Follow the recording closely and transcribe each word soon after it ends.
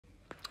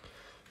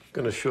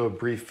I'm going to show a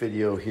brief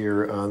video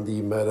here on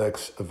the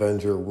Medx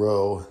Avenger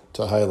Row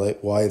to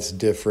highlight why it's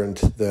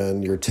different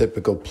than your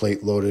typical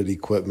plate-loaded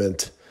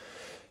equipment.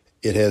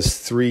 It has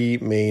three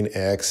main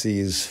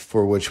axes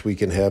for which we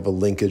can have a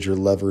linkage or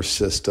lever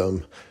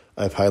system.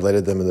 I've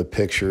highlighted them in the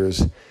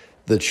pictures.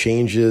 The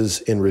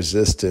changes in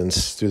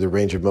resistance through the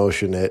range of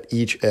motion at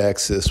each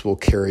axis will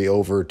carry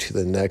over to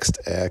the next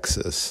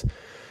axis.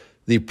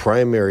 The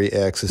primary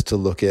axis to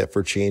look at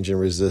for change in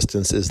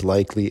resistance is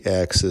likely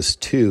axis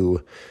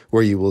 2,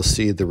 where you will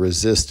see the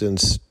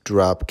resistance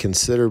drop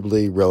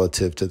considerably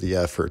relative to the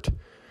effort.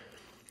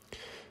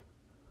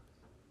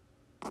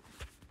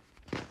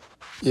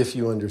 If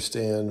you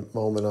understand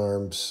moment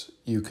arms,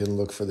 you can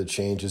look for the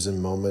changes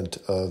in moment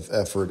of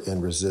effort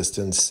and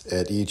resistance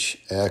at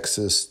each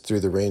axis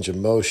through the range of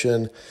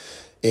motion,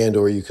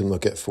 or you can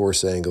look at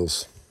force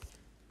angles.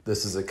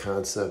 This is a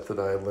concept that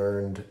I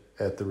learned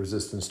at the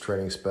Resistance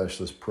Training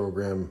Specialist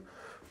program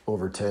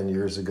over 10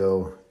 years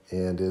ago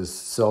and is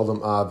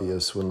seldom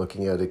obvious when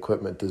looking at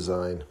equipment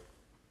design.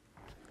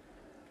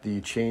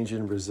 The change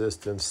in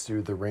resistance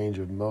through the range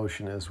of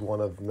motion is one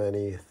of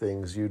many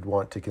things you'd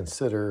want to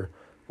consider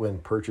when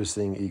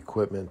purchasing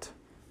equipment.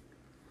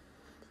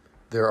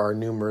 There are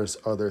numerous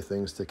other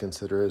things to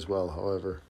consider as well, however.